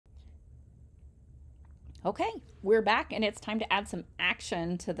Okay, we're back and it's time to add some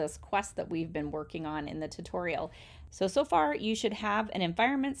action to this quest that we've been working on in the tutorial. So far you should have an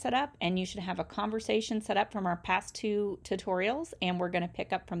environment set up and you should have a conversation set up from our past two tutorials, and we're going to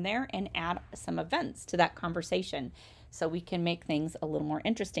pick up from there and add some events to that conversation so we can make things a little more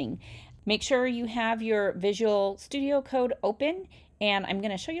interesting. Make sure you have your Visual Studio Code open, and I'm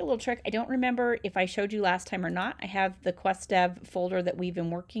going to show you a little trick. I don't remember if I showed you last time or not. I have the Quest Dev folder that we've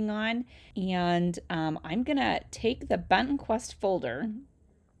been working on, and I'm going to take the BetonQuest folder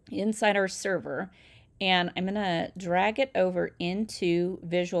inside our server, and I'm going to drag it over into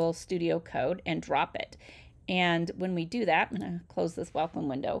Visual Studio Code and drop it. And when we do that, I'm going to close this welcome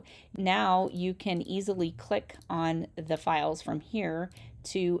window. Now you can easily click on the files from here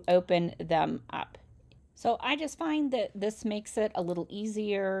to open them up. So I just find that this makes it a little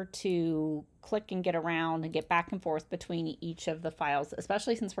easier to click and get around and get back and forth between each of the files,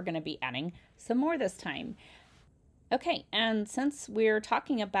 especially since we're going to be adding some more this time. Okay, and since we're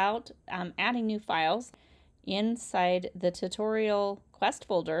talking about adding new files inside the tutorial quest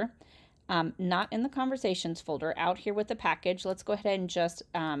folder, not in the conversations folder, out here with the package, let's go ahead and just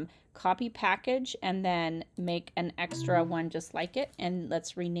copy package and then make an extra one just like it, and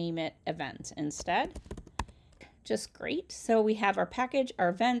let's rename it event instead. Just great. So we have our package, our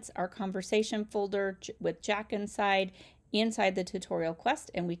events, our conversation folder with Jack inside the tutorial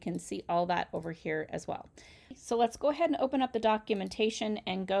quest, and we can see all that over here as well. So let's go ahead and open up the documentation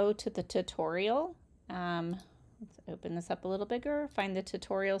and go to the tutorial. Let's open this up a little bigger, find the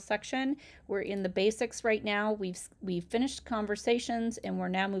tutorial section. We're in the basics right now. We've finished conversations and we're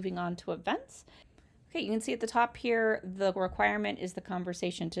now moving on to events. Okay, you can see at the top here, the requirement is the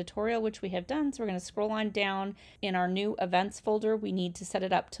conversation tutorial, which we have done. So we're going to scroll on down. In our new events folder, we need to set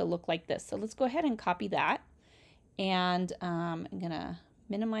it up to look like this. So let's go ahead and copy that. And I'm going to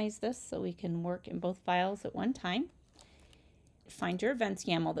minimize this so we can work in both files at one time. Find your events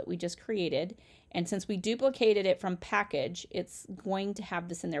YAML that we just created. And since we duplicated it from package, it's going to have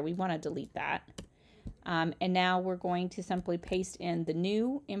this in there. We want to delete that. And now we're going to simply paste in the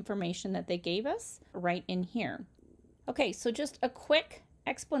new information that they gave us right in here. Okay, so just a quick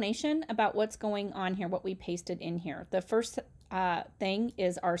explanation about what's going on here, what we pasted in here. The first thing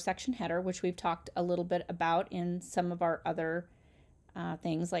is our section header, which we've talked a little bit about in some of our other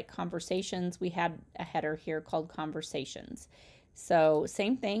things like conversations. We had a header here called conversations. So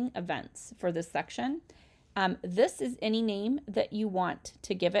same thing, events for this section. This is any name that you want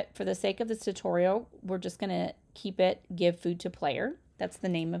to give it. For the sake of this tutorial, we're just going to keep it give food to player. That's the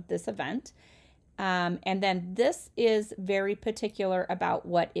name of this event. And then this is very particular about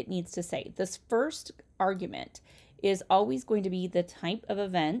what it needs to say. This first argument is always going to be the type of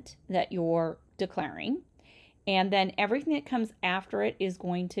event that you're declaring. And then everything that comes after it is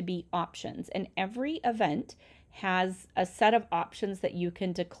going to be options. And every event has a set of options that you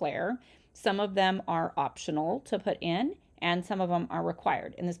can declare. Some of them are optional to put in, and some of them are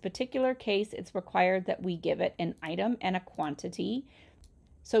required. In this particular case, it's required that we give it an item and a quantity.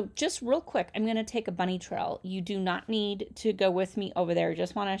 So just real quick, I'm going to take a bunny trail. You do not need to go with me over there. I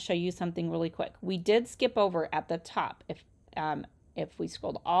just want to show you something really quick. We did skip over at the top. If we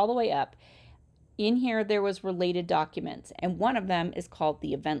scrolled all the way up, in here there was related documents, and one of them is called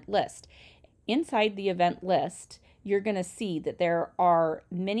the event list. Inside the event list, you're going to see that there are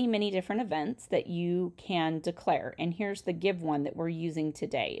many different events that you can declare. And here's the give one that we're using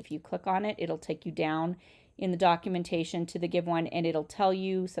today. If you click on it, it'll take you down in the documentation to the give one, and it'll tell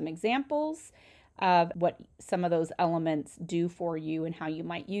you some examples of what some of those elements do for you and how you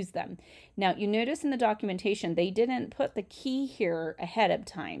might use them. Now, you notice in the documentation, they didn't put the key here ahead of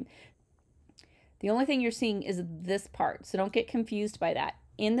time. The only thing you're seeing is this part, so don't get confused by that.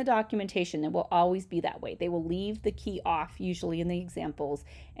 In the documentation, it will always be that way. They will leave the key off, usually in the examples,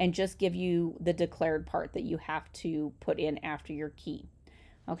 and just give you the declared part that you have to put in after your key.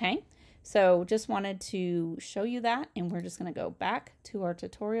 Okay, so just wanted to show you that, and we're just going to go back to our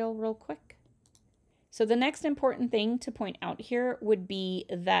tutorial real quick. So the next important thing to point out here would be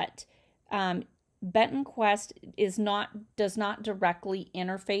that BetonQuest does not directly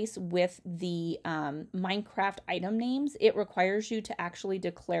interface with the Minecraft item names. It requires you to actually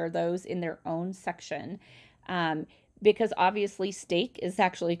declare those in their own section because obviously steak is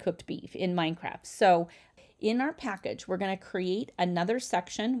actually cooked beef in Minecraft. So in our package, we're going to create another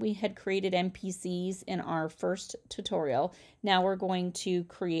section. We had created NPCs in our first tutorial. Now we're going to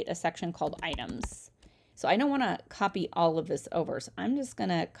create a section called items. So I don't want to copy all of this over. So I'm just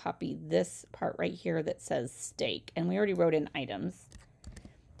going to copy this part right here that says steak. And we already wrote in items.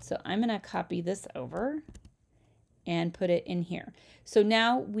 So I'm going to copy this over and put it in here. So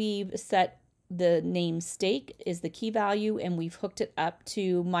now we've set the name steak is the key value, and we've hooked it up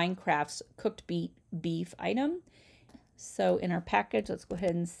to Minecraft's cooked beef item. So in our package, let's go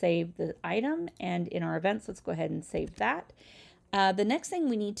ahead and save the item, and in our events, let's go ahead and save that. The next thing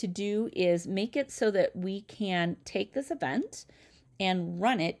we need to do is make it so that we can take this event and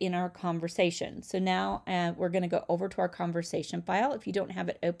run it in our conversation. So now we're going to go over to our conversation file. If you don't have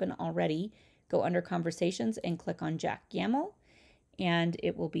it open already, go under Conversations and click on Jack Gamble, and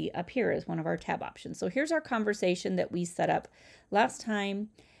it will be up here as one of our tab options. So here's our conversation that we set up last time,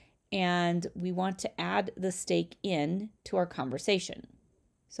 and we want to add the steak in to our conversation.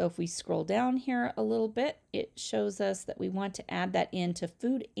 So if we scroll down here a little bit, it shows us that we want to add that into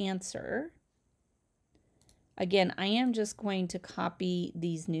food answer. Again, I am just going to copy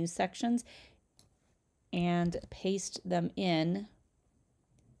these new sections and paste them in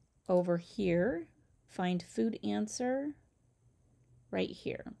over here. Find food answer right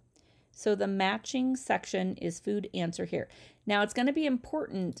here. So the matching section is food answer here. Now it's going to be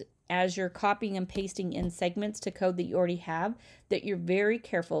important as you're copying and pasting in segments to code that you already have that you're very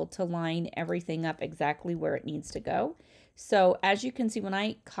careful to line everything up exactly where it needs to go. So as you can see, when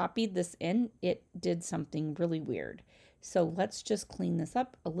I copied this in, it did something really weird. So let's just clean this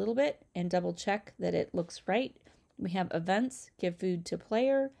up a little bit and double check that it looks right. We have events, give food to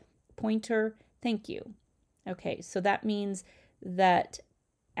player, pointer, thank you. Okay, so that means that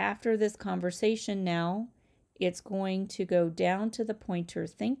after this conversation now, it's going to go down to the pointer,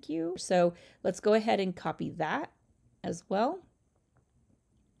 thank you. So let's go ahead and copy that as well,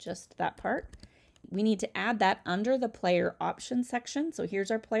 just that part. We need to add that under the player options section. So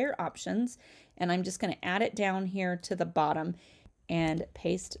here's our player options, and I'm just going to add it down here to the bottom and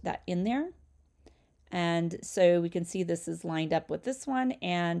paste that in there. And so we can see this is lined up with this one,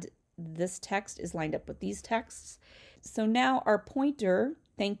 and this text is lined up with these texts. So now our pointer,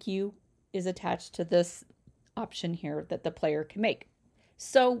 thank you, is attached to this option here that the player can make.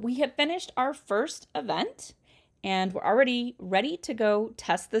 So we have finished our first event, and we're already ready to go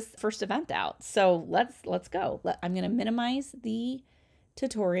test this first event out. So let's go. I'm going to minimize the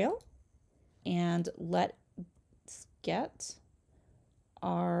tutorial and let's get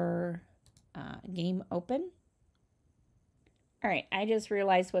our game open. All right, I just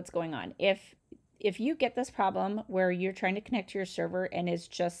realized what's going on. If you get this problem where you're trying to connect to your server and it's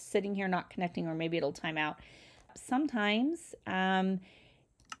just sitting here not connecting, or maybe it'll time out, sometimes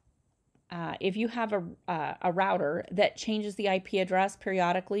if you have a router that changes the IP address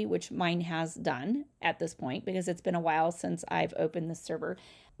periodically, which mine has done at this point because it's been a while since I've opened this server,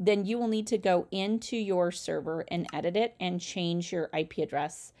 then you will need to go into your server and edit it and change your IP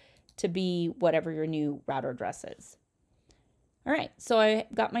address to be whatever your new router address is. All right, so I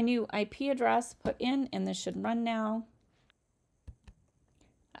got my new IP address put in, and this should run now.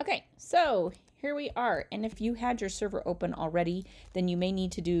 Okay, so here we are. And if you had your server open already, then you may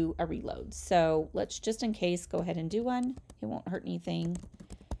need to do a reload. So let's just in case go ahead and do one. It won't hurt anything.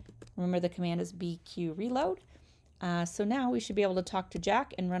 Remember the command is BQ reload. So now we should be able to talk to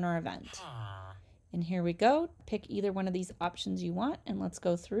Jack and run our event. And here we go. Pick either one of these options you want, and let's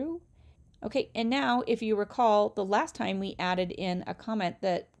go through. Okay, and now if you recall, the last time we added in a comment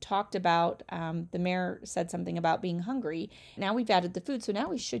that talked about, the mayor said something about being hungry. Now we've added the food, so now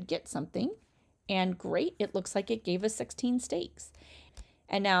we should get something. And great, it looks like it gave us 16 steaks.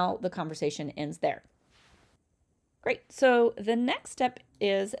 And now the conversation ends there. Great, so the next step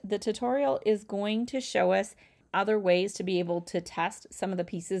is the tutorial is going to show us other ways to be able to test some of the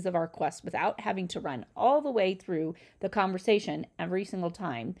pieces of our quest without having to run all the way through the conversation every single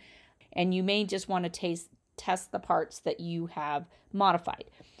time. And you may just want to test the parts that you have modified.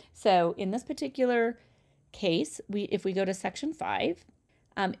 So in this particular case, if we go to section 5,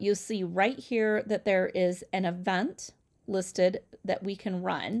 you'll see right here that there is an event listed that we can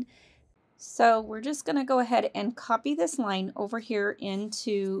run. So we're just going to go ahead and copy this line over here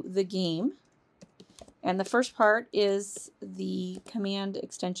into the game. And the first part is the command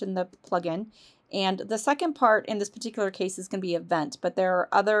extension, the plugin. And the second part in this particular case is going to be event, but there are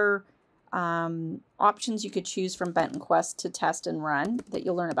other options you could choose from BetonQuest to test and run that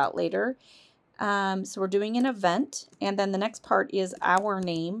you'll learn about later. So we're doing an event, and then the next part is our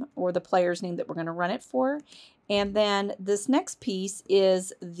name or the player's name that we're going to run it for. And then this next piece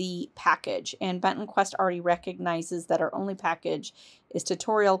is the package, and BetonQuest already recognizes that our only package is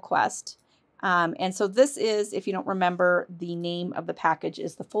Tutorial Quest. And so this is, if you don't remember, the name of the package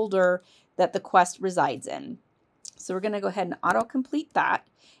is the folder that the quest resides in. So we're going to go ahead and auto-complete that.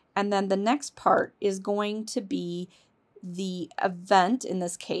 And then the next part is going to be the event, in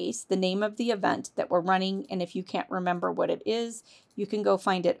this case, the name of the event that we're running. And if you can't remember what it is, you can go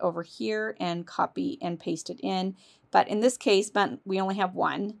find it over here and copy and paste it in. But in this case, we only have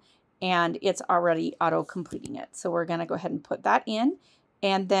one, and it's already auto-completing it. So we're going to go ahead and put that in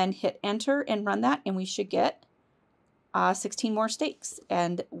and then hit enter and run that, and we should get 16 more stakes.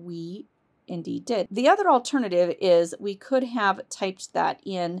 And we indeed did. The other alternative is we could have typed that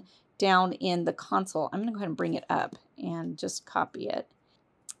in down in the console. I'm going to go ahead and bring it up and just copy it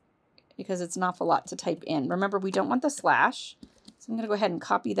because it's an awful lot to type in. Remember, we don't want the slash. So I'm going to go ahead and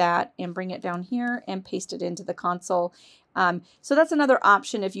copy that and bring it down here and paste it into the console. So that's another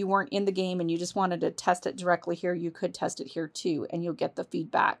option. If you weren't in the game and you just wanted to test it directly here, you could test it here too, and you'll get the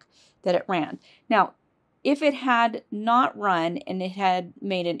feedback that it ran. Now, if it had not run and it had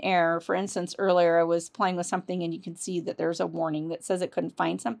made an error, for instance, earlier I was playing with something and you can see that there's a warning that says it couldn't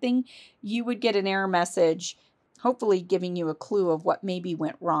find something, you would get an error message, hopefully giving you a clue of what maybe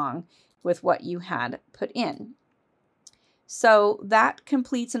went wrong with what you had put in. So that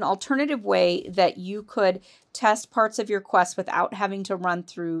completes an alternative way that you could test parts of your quest without having to run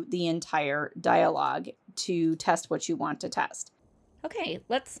through the entire dialogue to test what you want to test. Okay,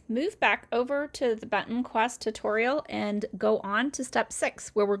 let's move back over to the BetonQuest tutorial and go on to step 6,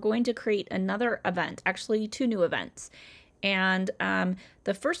 where we're going to create another event, actually 2 new events. And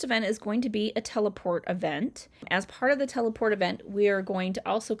the first event is going to be a teleport event. As part of the teleport event, we are going to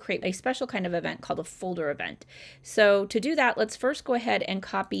also create a special kind of event called a folder event. So to do that, let's first go ahead and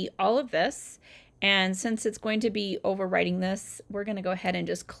copy all of this. And since it's going to be overwriting this, we're going to go ahead and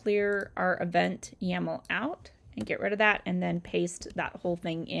just clear our event YAML out and get rid of that and then paste that whole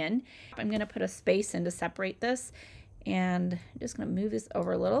thing in. I'm going to put a space in to separate this, and I'm just going to move this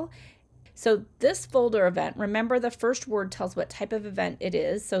over a little. So this folder event, remember the first word tells what type of event it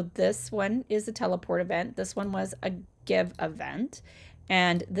is. So this one is a teleport event. This one was a give event.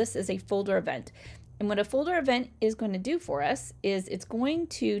 And this is a folder event. And what a folder event is going to do for us is it's going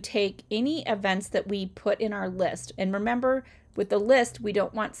to take any events that we put in our list. And remember, with the list, we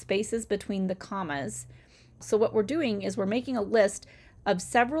don't want spaces between the commas. So what we're doing is we're making a list of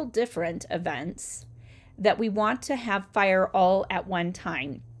several different events that we want to have fire all at one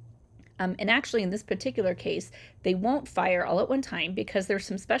time. And actually, in this particular case, they won't fire all at one time because there's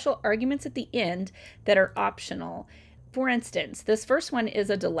some special arguments at the end that are optional. For instance, this first one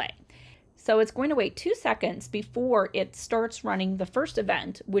is a delay. So it's going to wait 2 seconds before it starts running the first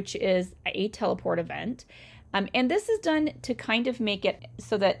event, which is a teleport event. And this is done to kind of make it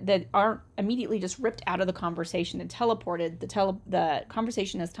so that they aren't immediately just ripped out of the conversation and teleported. The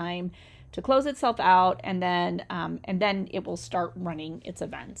conversation has time to close itself out, and then it will start running its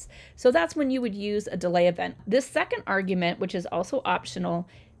events. So that's when you would use a delay event. This second argument, which is also optional,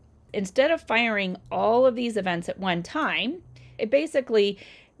 instead of firing all of these events at one time, it basically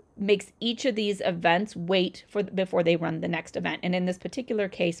makes each of these events wait before they run the next event. And in this particular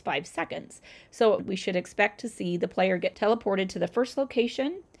case, 5 seconds. So we should expect to see the player get teleported to the first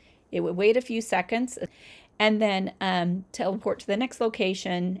location. It would wait a few seconds and then teleport to the next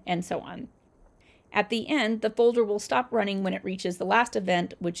location, and so on. At the end, the folder will stop running when it reaches the last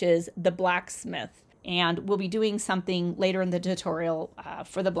event, which is the blacksmith. And we'll be doing something later in the tutorial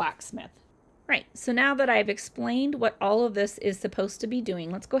for the blacksmith. Right, so now that I've explained what all of this is supposed to be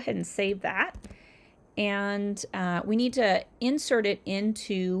doing, let's go ahead and save that. And we need to insert it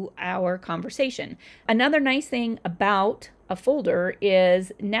into our conversation. Another nice thing about a folder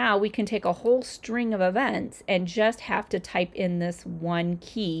is now we can take a whole string of events and just have to type in this one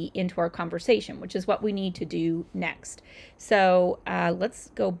key into our conversation, which is what we need to do next. So let's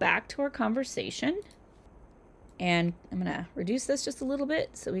go back to our conversation. And I'm going to reduce this just a little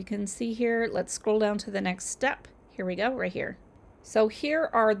bit so we can see here. Let's scroll down to the next step. Here we go, right here. So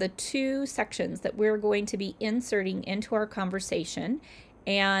here are the 2 sections that we're going to be inserting into our conversation.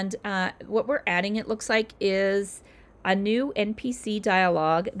 And what we're adding, it looks like, is a new NPC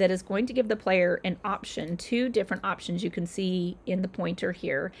dialogue that is going to give the player an option, 2 different options you can see in the pointer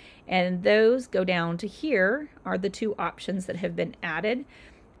here. And those go down to here are the 2 options that have been added.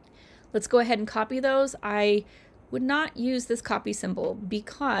 Let's go ahead and copy those. I would not use this copy symbol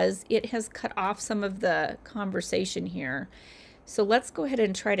because it has cut off some of the conversation here. So let's go ahead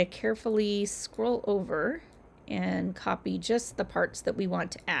and try to carefully scroll over and copy just the parts that we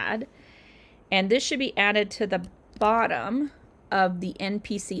want to add. And this should be added to the bottom of the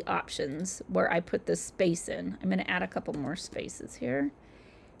NPC options where I put the space in. I'm going to add a couple more spaces here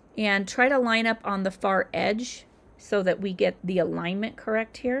and try to line up on the far edge so that we get the alignment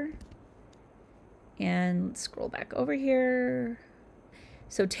correct here. And scroll back over here.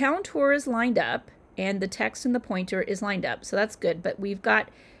 So town tour is lined up, and the text and the pointer is lined up. So that's good, but we've got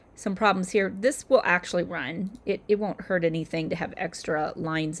some problems here. This will actually run. It won't hurt anything to have extra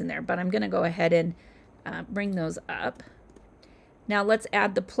lines in there, but I'm going to go ahead and bring those up. Now let's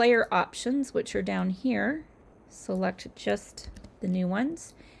add the player options, which are down here. Select just the new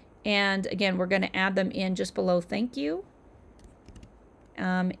ones. And again, we're going to add them in just below thank you.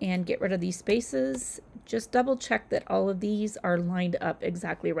 And get rid of these spaces. Just double check that all of these are lined up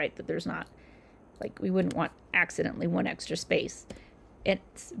exactly right, that there's not, like, we wouldn't want accidentally one extra space.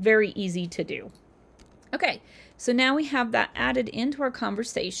 It's very easy to do. Okay, so now we have that added into our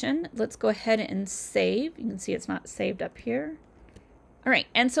conversation. Let's go ahead and save. You can see it's not saved up here. All right,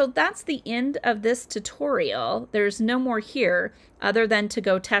 and so that's the end of this tutorial. There's no more here other than to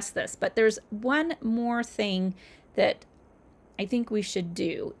go test this, but there's one more thing that I think we should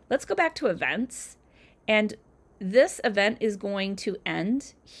do. Let's go back to events, and this event is going to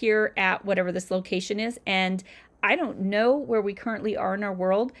end here at whatever this location is, and I don't know where we currently are in our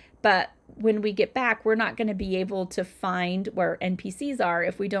world, but when we get back, we're not going to be able to find where NPCs are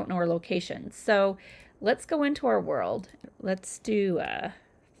if we don't know our location. So let's go into our world. Let's do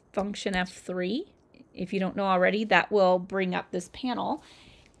function F3. If you don't know already, that will bring up this panel.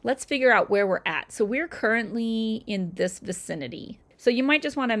 Let's figure out where we're at. So we're currently in this vicinity. So you might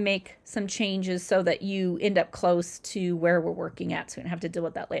just want to make some changes so that you end up close to where we're working at, so we don't have to deal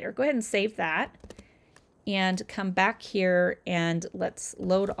with that later. Go ahead and save that and come back here and let's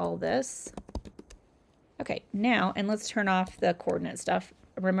load all this. Okay, now, and let's turn off the coordinate stuff.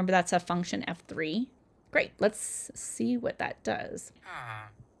 Remember, that's a function F3. Great, let's see what that does.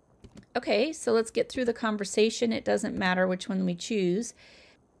 Okay, so let's get through the conversation. It doesn't matter which one we choose.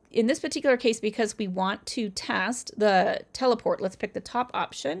 In this particular case, because we want to test the teleport, let's pick the top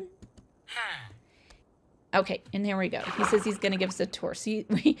option. Okay, and there we go. He says he's going to give us a tour.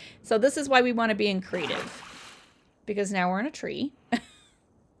 So this is why we want to be in creative, because now we're in a tree,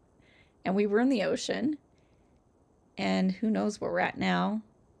 and we were in the ocean, and who knows where we're at now.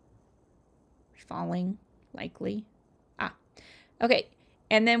 Falling, likely. Okay.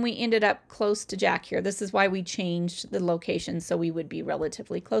 And then we ended up close to Jack here. This is why we changed the location, so we would be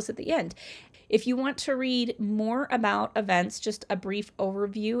relatively close at the end. If you want to read more about events, just a brief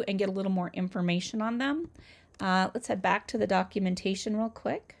overview and get a little more information on them, let's head back to the documentation real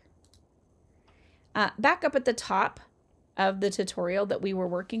quick. Back up at the top of the tutorial that we were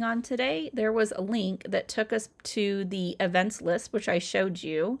working on today, there was a link that took us to the events list, which I showed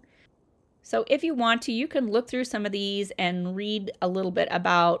you. So if you want to, you can look through some of these and read a little bit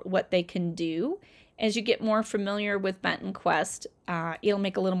about what they can do. As you get more familiar with BetonQuest, it'll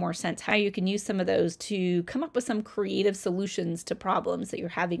make a little more sense how you can use some of those to come up with some creative solutions to problems that you're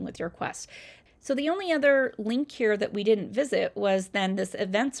having with your quest. So the only other link here that we didn't visit was then this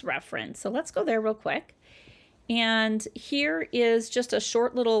events reference. So let's go there real quick. And here is just a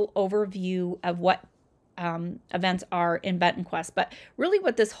short little overview of what events are in BetonQuest. But really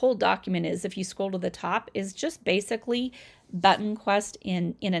what this whole document is, if you scroll to the top, is just basically BetonQuest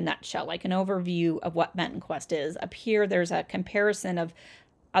in a nutshell, like an overview of what BetonQuest is. Up here, there's a comparison of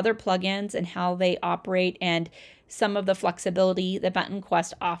other plugins and how they operate and some of the flexibility that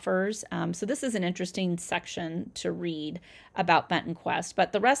BetonQuest offers. So this is an interesting section to read about BetonQuest,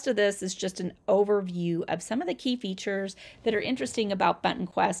 but the rest of this is just an overview of some of the key features that are interesting about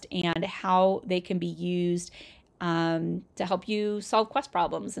BetonQuest and how they can be used to help you solve quest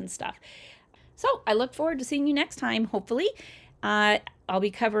problems and stuff. So I look forward to seeing you next time, hopefully. I'll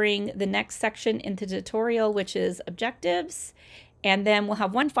be covering the next section in the tutorial, which is objectives. And then we'll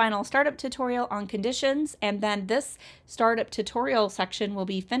have one final startup tutorial on conditions. And then this startup tutorial section will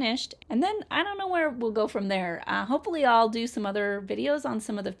be finished. And then I don't know where we'll go from there. Hopefully I'll do some other videos on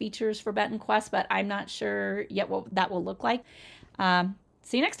some of the features for BetonQuest, but I'm not sure yet what that will look like.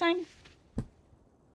 See you next time.